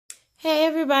Hey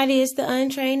everybody, it's the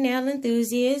Untrained Nail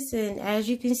Enthusiast, and as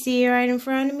you can see right in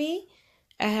front of me,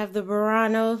 I have the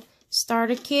Burano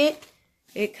starter kit.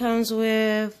 It comes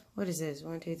with, what is this?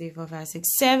 1, 2, 3, 4, 5,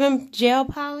 6, 7 gel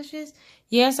polishes.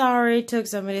 Yes, I already took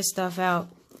some of this stuff out.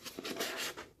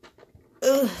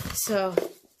 So,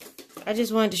 I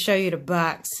just wanted to show you the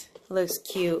box. It looks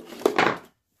cute.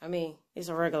 I mean, it's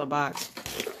a regular box,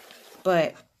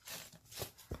 but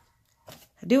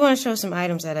I do want to show some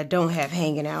items that I don't have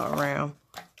hanging out around.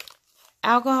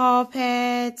 Alcohol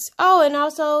pads. Oh, and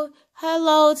also,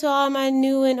 hello to all my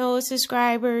new and old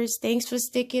subscribers. Thanks for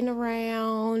sticking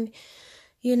around.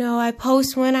 You know, I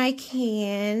post when I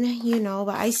can,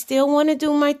 but I still want to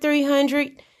do my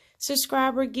 300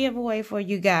 subscriber giveaway for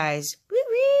you guys.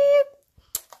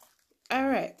 All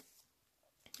right.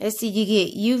 Let's see, you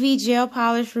get UV gel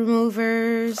polish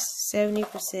removers,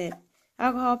 70%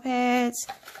 alcohol pads.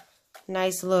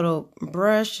 Nice little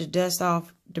brush to dust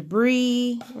off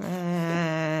debris.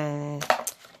 And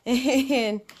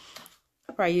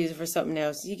I'll probably use it for something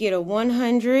else. You get a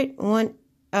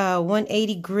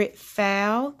 180 grit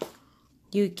file.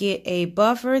 You get a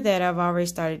buffer that I've already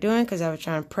started doing because I was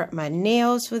trying to prep my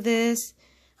nails for this.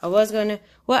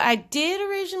 I did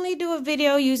originally do a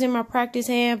video using my practice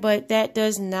hand, but that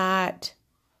does not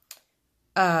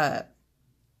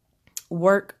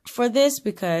work for this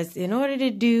because in order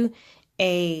to do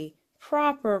a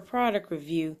proper product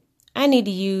review, I need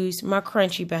to use my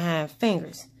crunchy behind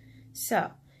fingers. So,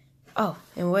 oh,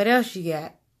 and what else you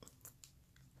got?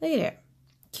 Look at that.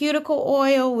 Cuticle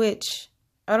oil, which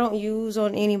I don't use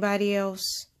on anybody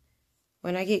else.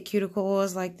 When I get cuticle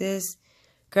oils like this,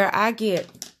 girl, this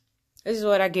is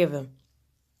what I give them.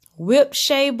 Whipped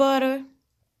shea butter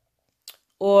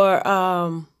or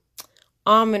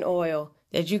almond oil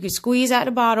that you could squeeze out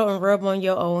the bottle and rub on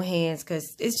your own hands.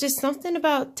 Because it's just something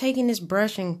about taking this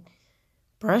brush and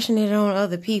brushing it on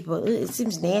other people. It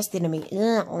seems nasty to me.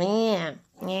 All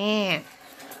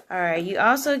right, you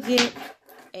also get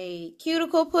a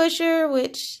cuticle pusher,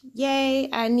 which, yay,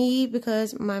 I need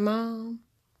because my mom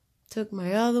took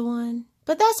my other one.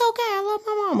 But that's okay. I love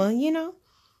my mama,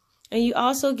 And you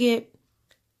also get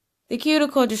the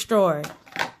cuticle destroyer,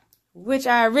 which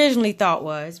I originally thought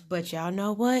was, but y'all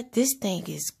know what? This thing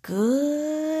is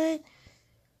good.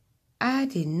 I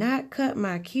did not cut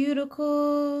my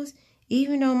cuticles,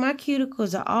 even though my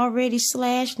cuticles are already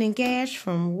slashed and gashed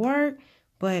from work,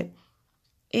 but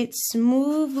it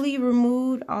smoothly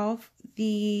removed off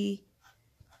the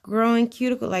growing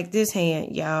cuticle like this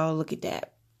hand. Y'all, look at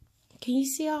that. Can you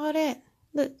see all that?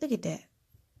 Look at that.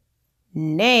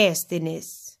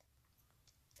 Nastiness.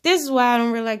 This is why I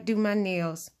don't really like do my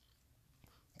nails.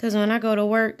 Because when I go to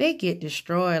work, they get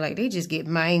destroyed. Like, they just get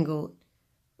mangled.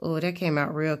 Oh, that came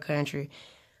out real country.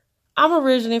 I'm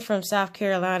originally from South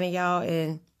Carolina, y'all.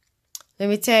 And let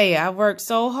me tell you, I worked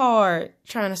so hard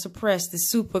trying to suppress the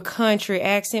super country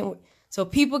accent so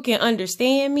people can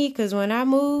understand me. Because when I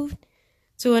moved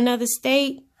to another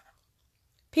state,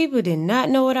 people did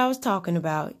not know what I was talking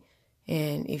about.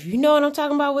 And if you know what I'm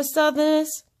talking about with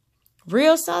Southerners,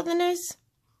 real Southerners,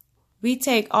 we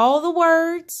take all the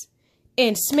words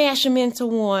and smash them into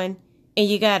one, and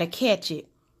you got to catch it.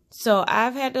 So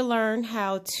I've had to learn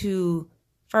how to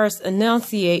first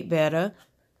enunciate better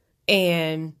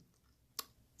and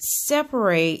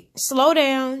slow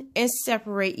down and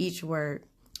separate each word.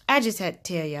 I just had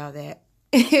to tell y'all that.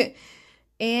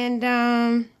 And,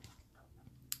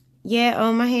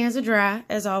 yeah, my hands are dry,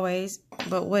 as always,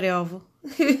 but whatever.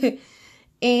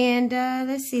 And,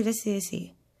 let's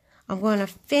see. I'm going to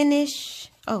finish.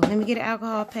 Oh, let me get an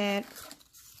alcohol pad.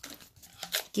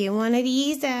 Get one of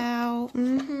these out. Oh,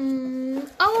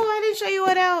 I didn't show you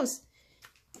what else.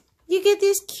 You get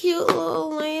this cute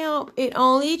little lamp. It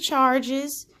only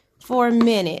charges for a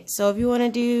minute. So if you want to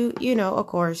do, of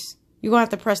course, you're going to have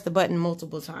to press the button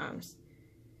multiple times.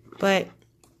 But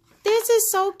this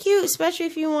is so cute, especially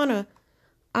if you want to,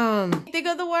 think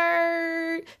of the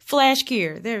word flash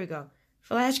cure. There we go.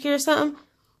 Flash cure or something.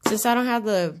 Since I don't have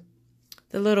the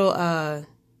little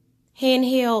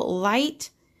handheld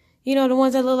light, the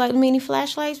ones that look like mini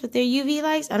flashlights with their UV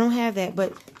lights. I don't have that,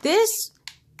 but this,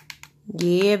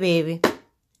 yeah, baby,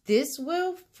 this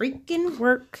will freaking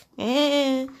work.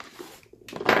 All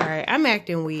right, I'm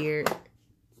acting weird,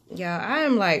 y'all. I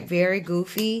am like very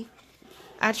goofy.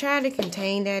 I try to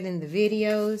contain that in the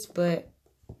videos, but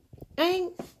I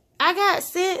got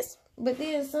sense. But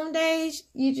then some days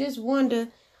you just wonder,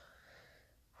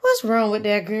 what's wrong with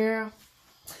that girl?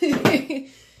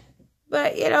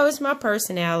 But, it's my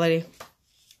personality.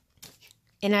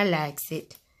 And I likes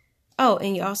it. Oh,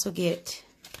 and you also get,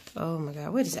 oh my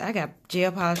God, what is it? I got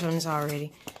gel polish on this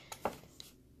already.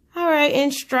 All right. right,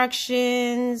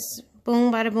 instructions.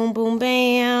 Boom, bada, boom, boom,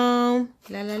 bam.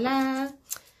 La, la, la.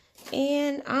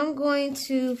 And I'm going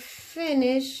to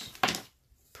finish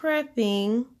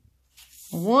prepping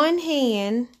one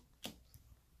hand.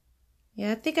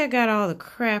 Yeah, I think I got all the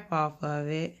crap off of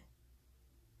it.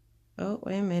 Oh,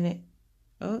 wait a minute.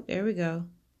 Oh, there we go.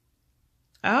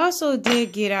 I also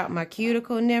did get out my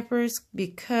cuticle nippers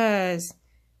because,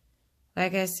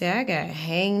 like I said, I got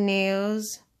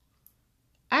hangnails.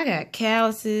 I got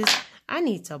calluses. I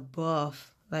need to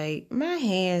buff. Like, my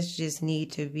hands just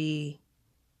need to be...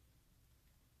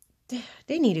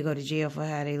 They need to go to jail for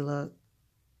how they look.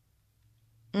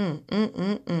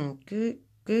 Good,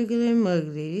 googly and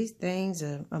muggly. These things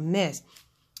are a mess.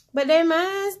 But they're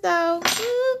mine, though.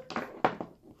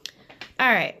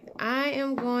 Alright, I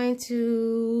am going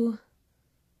to...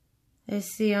 Let's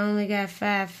see, I only got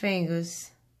 5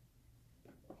 fingers.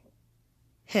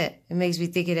 It makes me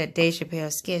think of that Dave Chappelle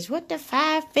sketch. What the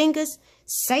 5 fingers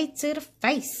say to the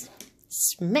face?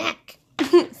 Smack.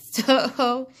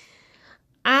 So...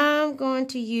 I'm going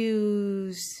to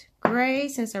use gray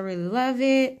since I really love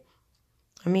it.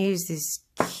 I'm going to use this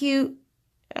cute,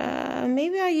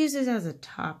 maybe I'll use this as a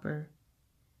topper.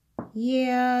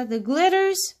 Yeah, the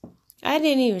glitters, I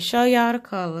didn't even show y'all the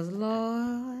colors.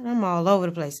 Lord, I'm all over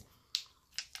the place.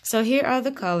 So here are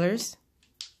the colors.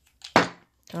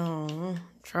 Oh,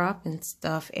 dropping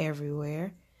stuff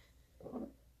everywhere.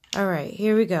 All right,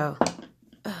 here we go.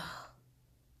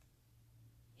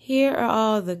 Here are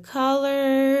all the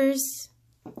colors,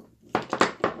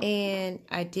 and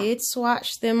I did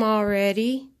swatch them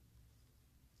already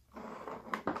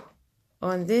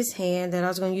on this hand that I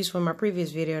was going to use for my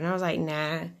previous video, and I was like,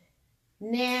 nah,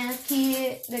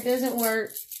 kid, that doesn't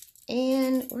work.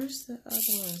 And where's the other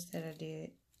ones that I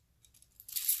did?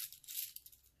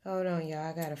 Hold on, y'all,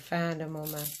 I gotta find them on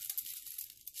my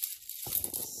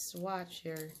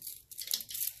swatcher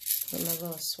with my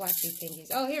little swatchy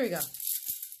thingies. Oh, here we go.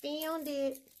 Found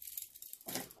it.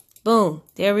 Boom.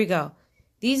 There we go.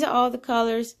 These are all the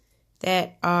colors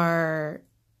that are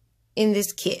in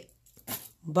this kit.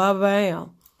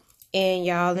 Ba-bam. And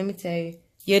y'all, let me tell you,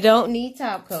 you don't need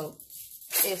top coat.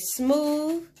 It's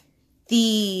smooth.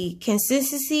 The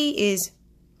consistency is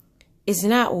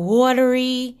not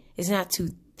watery. It's not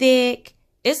too thick.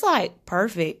 It's like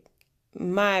perfect,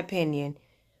 in my opinion.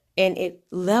 And it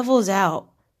levels out.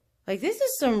 Like, this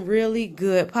is some really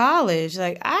good polish.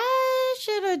 Like, I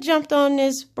should have jumped on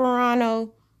this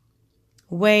Burano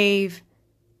wave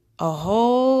a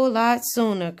whole lot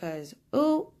sooner. Because,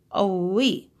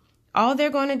 ooh-wee. All they're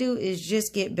going to do is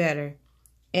just get better.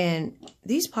 And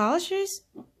these polishers,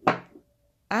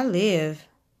 I live.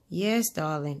 Yes,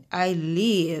 darling. I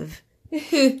live.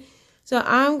 So,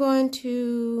 I'm going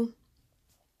to,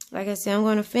 like I said, I'm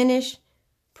going to finish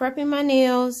prepping my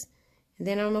nails.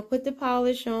 Then I'm going to put the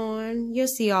polish on. You'll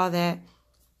see all that.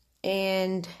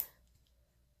 And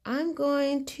I'm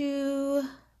going to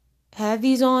have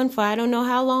these on for I don't know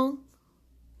how long.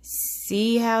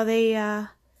 See how they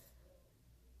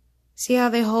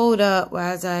hold up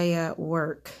as I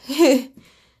work.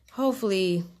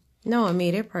 Hopefully, knowing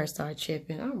me, they'll probably start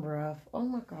chipping. I'm rough. Oh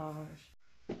my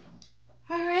gosh.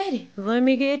 Alrighty, let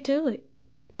me get to it.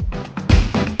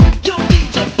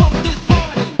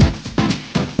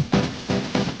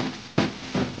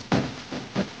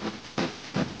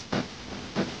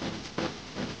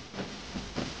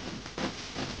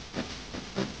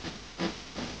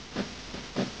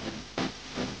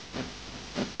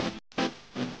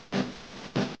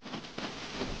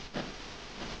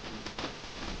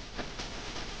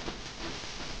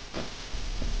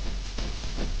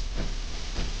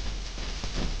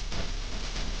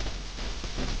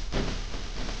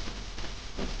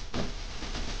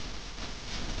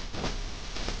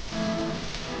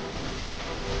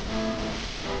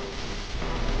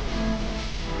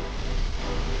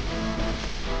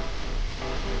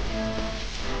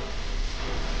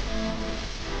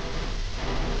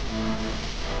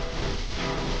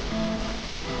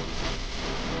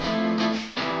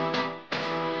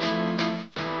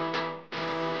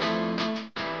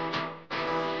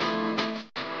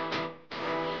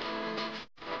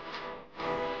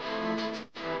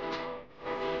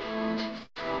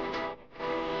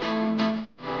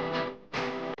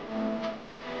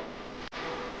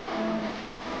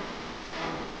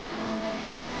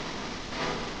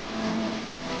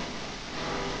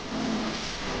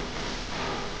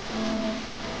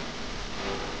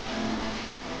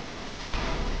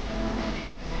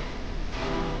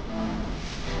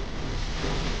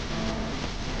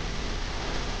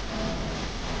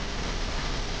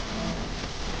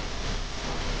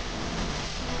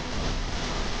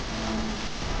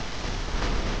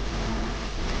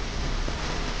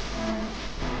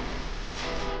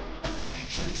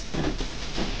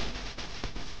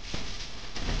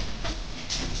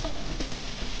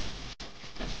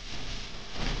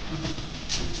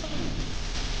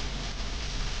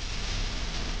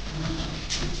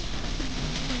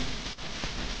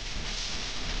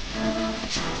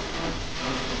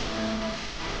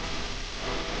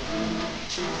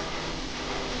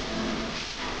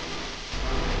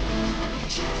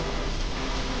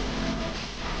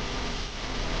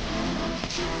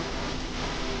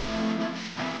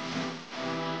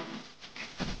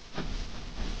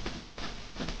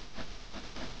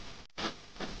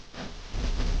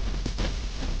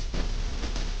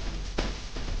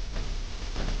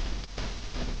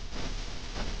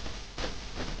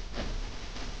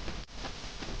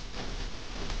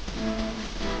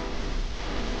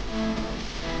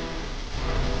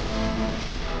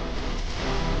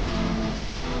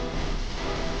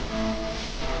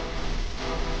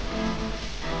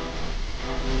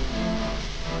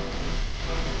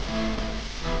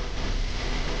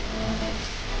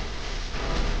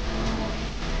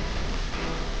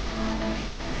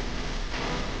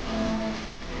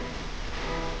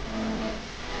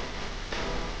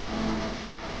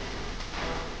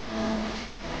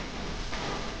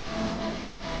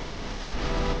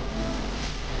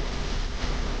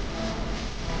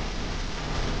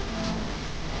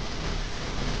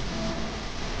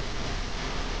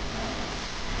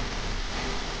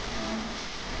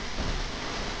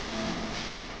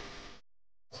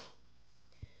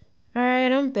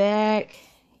 Alright, I'm back.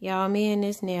 Y'all, me and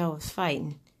this nail was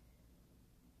fighting.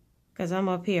 Because I'm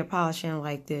up here polishing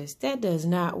like this. That does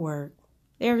not work.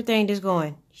 Everything just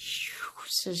going,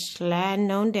 just sliding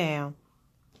on down.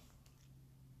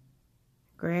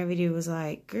 Gravity was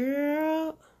like,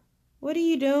 girl, what are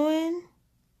you doing?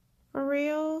 For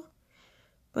real?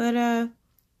 But,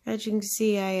 as you can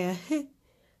see, I,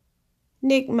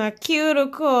 nicked my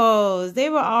cuticles. They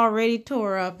were already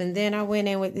tore up, and then I went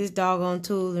in with this doggone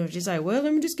tool and was just like, well,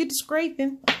 let me just get to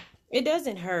scraping. It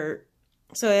doesn't hurt,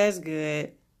 so that's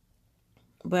good.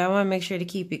 But I want to make sure to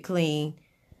keep it clean.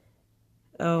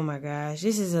 Oh my gosh,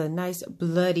 this is a nice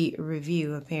bloody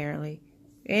review apparently.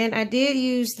 And I did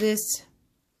use this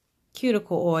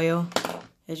cuticle oil.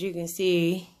 As you can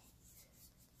see,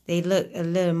 they look a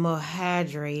little more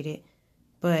hydrated,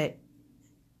 but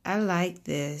I like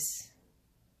this.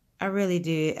 I really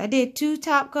did. I did 2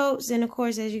 top coats, and of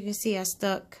course, as you can see, I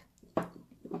stuck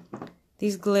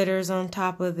these glitters on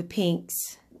top of the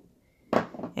pinks.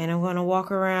 And I'm going to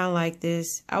walk around like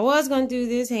this. I was going to do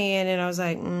this hand, and I was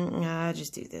like, nah, I'll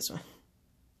just do this one.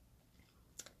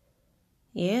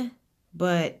 Yeah,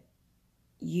 but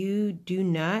you do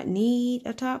not need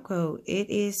a top coat.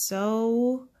 It is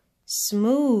so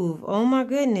smooth. Oh my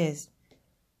goodness.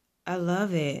 I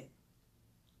love it.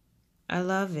 I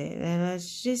love it. And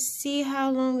let's just see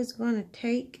how long it's going to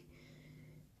take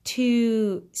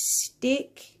to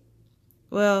stick.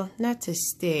 Well, not to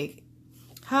stick.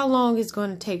 How long it's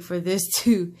going to take for this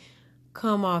to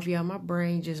come off. Y'all, my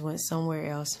brain just went somewhere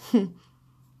else.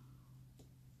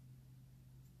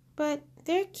 But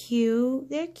they're cute.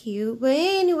 They're cute. But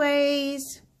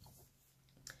anyways,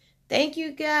 thank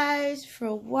you guys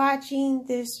for watching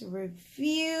this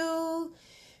review.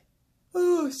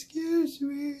 Oh, excuse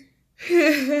me. I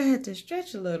had to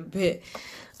stretch a little bit.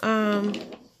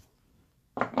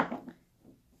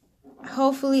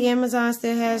 Hopefully Amazon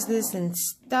still has this in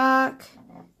stock.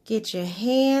 Get your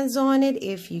hands on it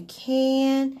if you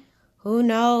can. Who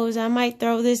knows? I might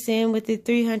throw this in with the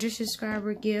 300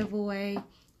 subscriber giveaway.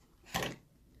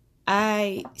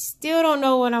 I still don't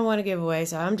know what I want to give away,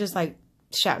 so I'm just like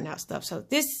shouting out stuff. So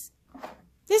this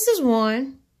is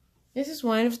one. This is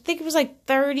one. I think it was like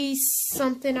 30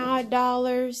 something odd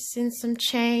dollars and some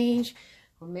change.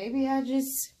 Or maybe I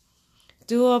just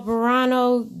do a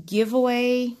Burano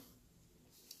giveaway.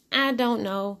 I don't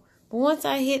know. But once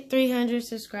I hit 300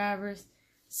 subscribers,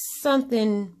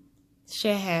 something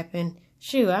should happen.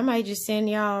 Shoot, I might just send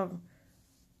y'all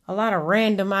a lot of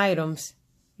random items,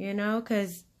 you know,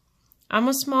 because I'm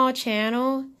a small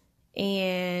channel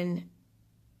and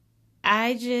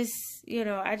I just, you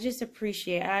know, I just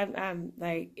appreciate, I'm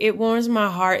like, it warms my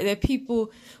heart that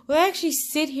people will actually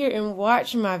sit here and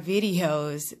watch my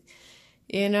videos,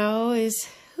 you know, it's,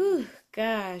 whew,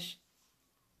 gosh,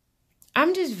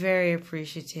 I'm just very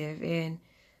appreciative, and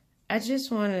I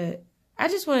just want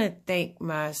to thank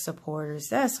my supporters,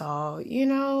 that's all, you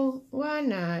know, why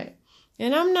not?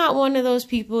 And I'm not one of those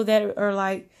people that are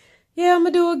like, yeah, I'm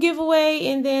gonna do a giveaway,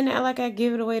 and then I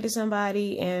give it away to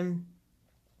somebody, and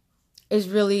it's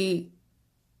really,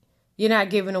 you're not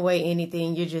giving away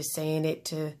anything. You're just saying it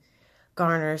to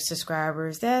garner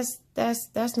subscribers. That's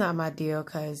not my deal,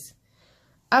 because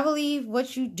I believe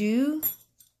what you do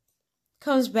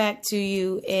comes back to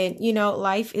you. And, you know,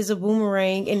 life is a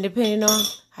boomerang. And depending on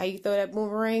how you throw that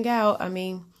boomerang out, I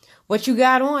mean, what you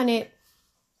got on it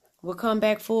will come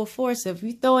back full force. If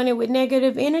you're throwing it with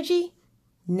negative energy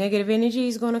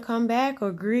is going to come back,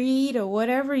 or greed, or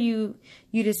whatever you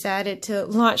decided to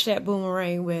launch that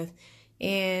boomerang with.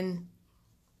 And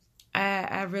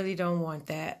I really don't want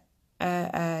that.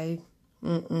 I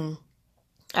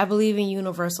believe in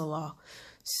universal law.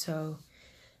 So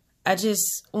I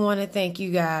just want to thank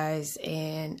you guys,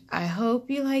 and I hope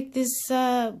you like this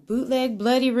bootleg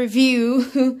bloody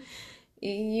review.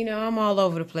 You know, I'm all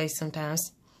over the place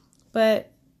sometimes.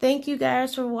 But thank you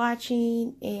guys for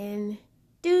watching, and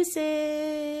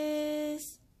deuces.